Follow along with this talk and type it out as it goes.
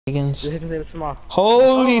Higgins. Higgins small.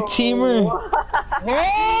 Holy teamer!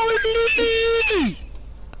 Holy!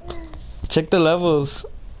 Check the levels.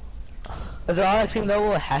 Is it all that same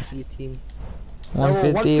level? It has to be team.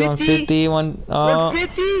 150, 150,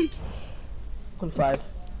 150? 25.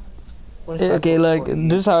 Okay, like,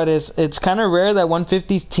 this is how it is. It's kind of rare that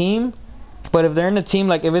 150's team, but if they're in a team,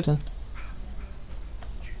 like, if it's...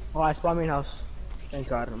 Oh, I spawned main house. Thank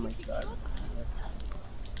God, oh my God.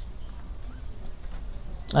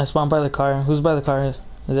 I spawned by the car. Who's by the car? Is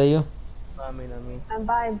that you? I mean. I'm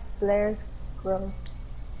by Blair's Grove.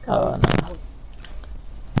 Oh, no.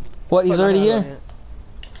 What, he's already here?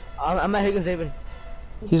 I'm at Higgins Haven.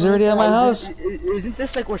 He's already at my house? Isn't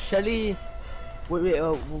this like where Shelly... Wait,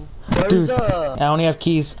 Dude, I only have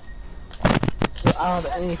keys. I don't have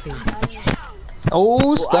anything.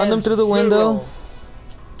 Oh, stunned him through the window.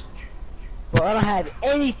 Well, I don't have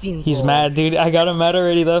anything. He's mad, dude. I got him mad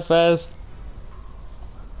already that fast.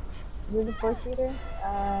 You're the 4-seater?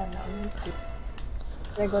 No.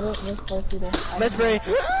 Should I go to this 4-seater? Let's spray.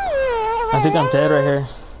 I think I'm dead right here.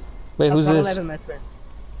 Wait, who's this?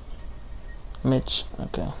 Mitch.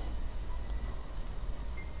 Okay.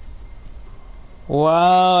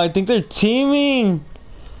 Wow, I think they're teaming.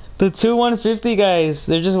 The two 150 guys.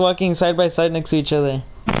 They're just walking side by side next to each other.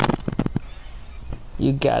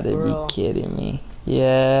 You gotta be kidding me.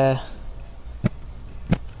 Yeah.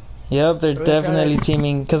 Yep, they're definitely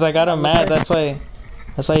teaming. Cause I got him mad. That's why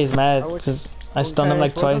he's mad. Cause I stunned him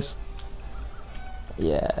like twice.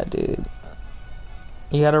 Yeah, dude.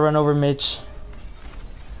 You gotta run over Mitch.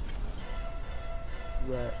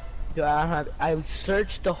 Dude, I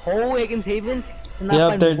searched the whole Higgins Haven.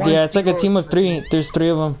 Yep, yeah, it's like a team of 3. There's 3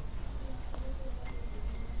 of them.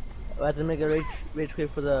 I have to make a rage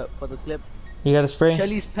quit for the clip. You got a spray?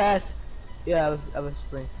 Shelly's pass. Yeah, I have a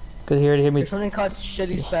spray. Cause he already hit me. There's something called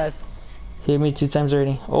Shelly's pass. He hit me 2 times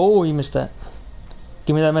already. Oh, you missed that.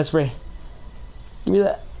 Give me that med spray. Give me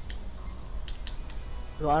that.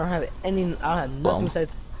 No, I don't have any. I don't have nothing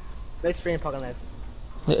besides med spray and pocket knife.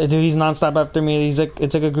 Dude, he's non-stop after me. He's like,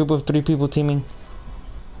 it's like a group of 3 people teaming.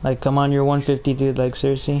 Like, come on, you're 150, dude. Like,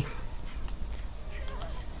 seriously.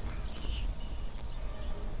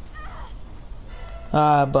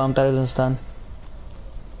 Ah, bum. That isn't stun.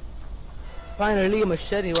 Finally, a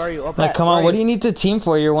machete. Where are you? Like, come on. What do you need to team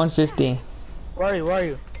for? You're 150. Where are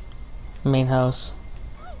you? Main house.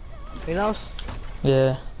 Main house?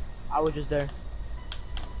 Yeah. I was just there.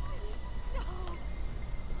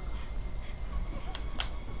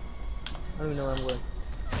 I don't even know where I'm going.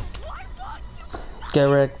 Get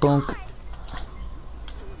wrecked, bonk.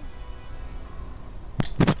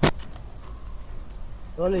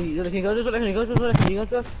 Can you go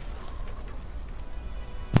to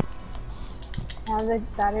How's it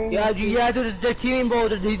Saturday? Yeah, dude, they're teaming, bro.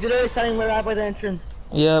 They're literally standing right by the entrance.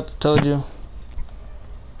 Yep, told you.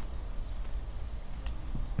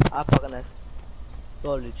 Ah, fucking nice.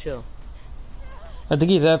 Holy chill. I think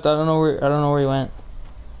he left. I don't know where he went.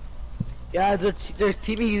 Yeah, they're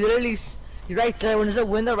teaming. He literally, he's right there. When there's a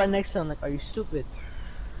window right next to him, like, are you stupid?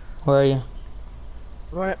 Where are you?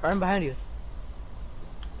 Right behind you.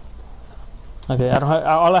 Okay, I don't have.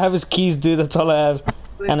 All I have is keys, dude. That's all I have.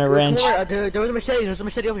 And a wrench. There was a machete. There's a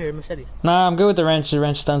machete over here. Machete. Nah, I'm good with the wrench. The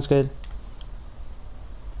wrench sounds good.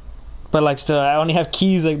 But like, still, I only have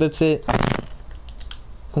keys. Like, that's it.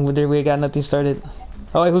 We got nothing started.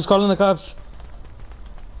 Oh wait, who's calling the cops?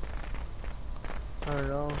 I don't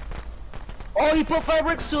know. Oh, he put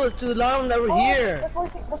fireworks to the alarm that we're here.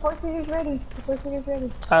 The 4-seater's ready. The 4-seater's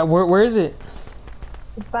ready. Where is it?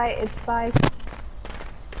 It's by.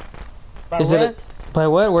 Is it? By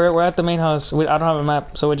what? We're at the main house. I don't have a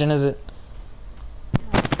map. So which one is it?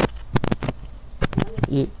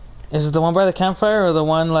 Is it the one by the campfire or the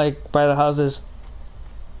one like by the houses?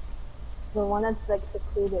 The one that's like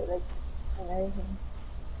secluded, like, and everything.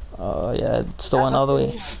 Oh yeah, it's the one all the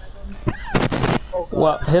way.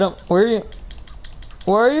 What? Hit him. Where are you?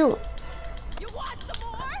 Where are you?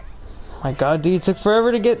 My God, dude, it took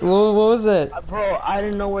forever to get. What was that? Bro, I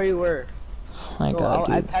didn't know where you were. My God,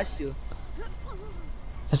 dude. I passed you.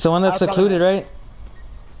 It's the one that's secluded, right?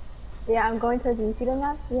 Yeah, I'm going to. Do you see the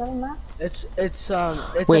map? Do you have a map? It's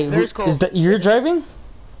wait, is that you're driving?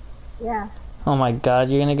 Yeah. Oh my God,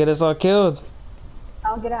 you're gonna get us all killed.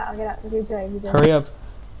 I'll get out. You drive. Hurry up.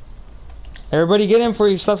 Everybody get in before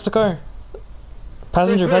he stops the car.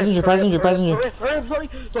 Passenger. Slowly.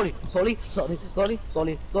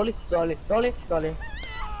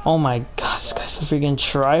 Oh my God, this guy's a freaking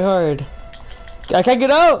tryhard. I can't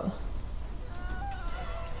get out.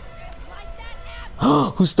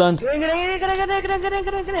 Who's stunned? Get in.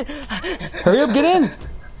 Hurry up, get in.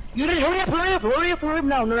 You didn't hurry up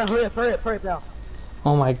now. No, hurry up now.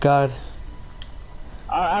 Oh my god.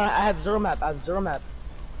 I have zero map.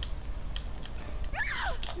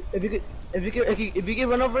 If you could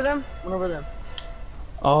run over them, run over them.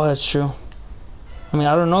 Oh, that's true. I mean,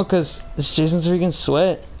 I don't know, cause it's Jason's freaking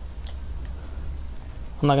sweat.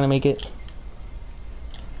 I'm not gonna make it.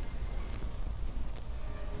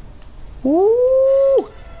 Woo!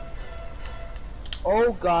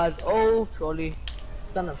 Oh god, oh trolley.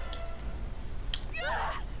 Stun him.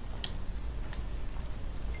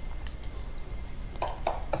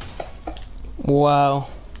 Wow.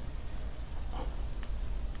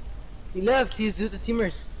 He left, he's with the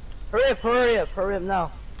teamers. Hurry up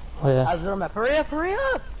now. Oh yeah. I have zero map. Hurry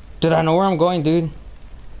up! Dude, I know where I'm going, dude.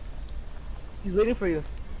 He's waiting for you.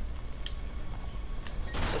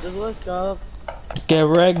 Just what's up? Get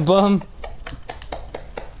wrecked, bum.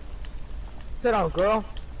 Sit down, girl.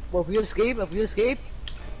 Well, if we escape,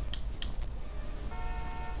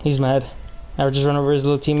 He's mad. I would just run over his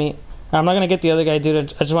little teammate. I'm not gonna get the other guy,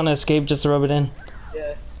 dude. I just want to escape just to rub it in.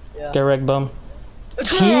 Yeah. Get wrecked, bum.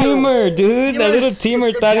 Teamer, dude. That little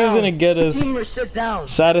teamer thought he was gonna get us. Teamer, sit down.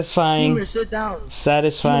 Satisfying. Teamer, sit down.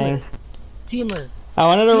 Satisfying. Teamer. I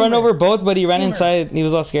wanted to run Teamer. over both, but he ran inside. He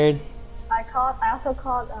was all scared. I also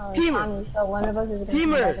called Teamer. Tommy, so one of us is gonna Teamer.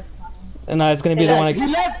 come back as Tommy. And now it's gonna be the one. He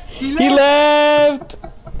left. He left.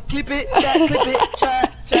 Clip it, chat, clip it,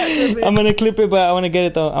 chat, clip it. I'm gonna clip it, but I want to get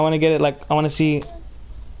it though. I want to get it. Like I want to see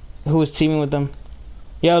who was teaming with them.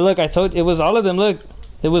 Yeah, look, I told it was all of them. Look,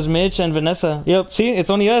 it was Mitch and Vanessa. Yep, see, it's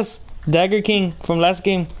only us. Dagger King from last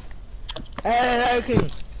game. Hey,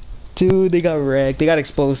 okay. Dude, they got wrecked. They got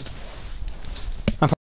exposed.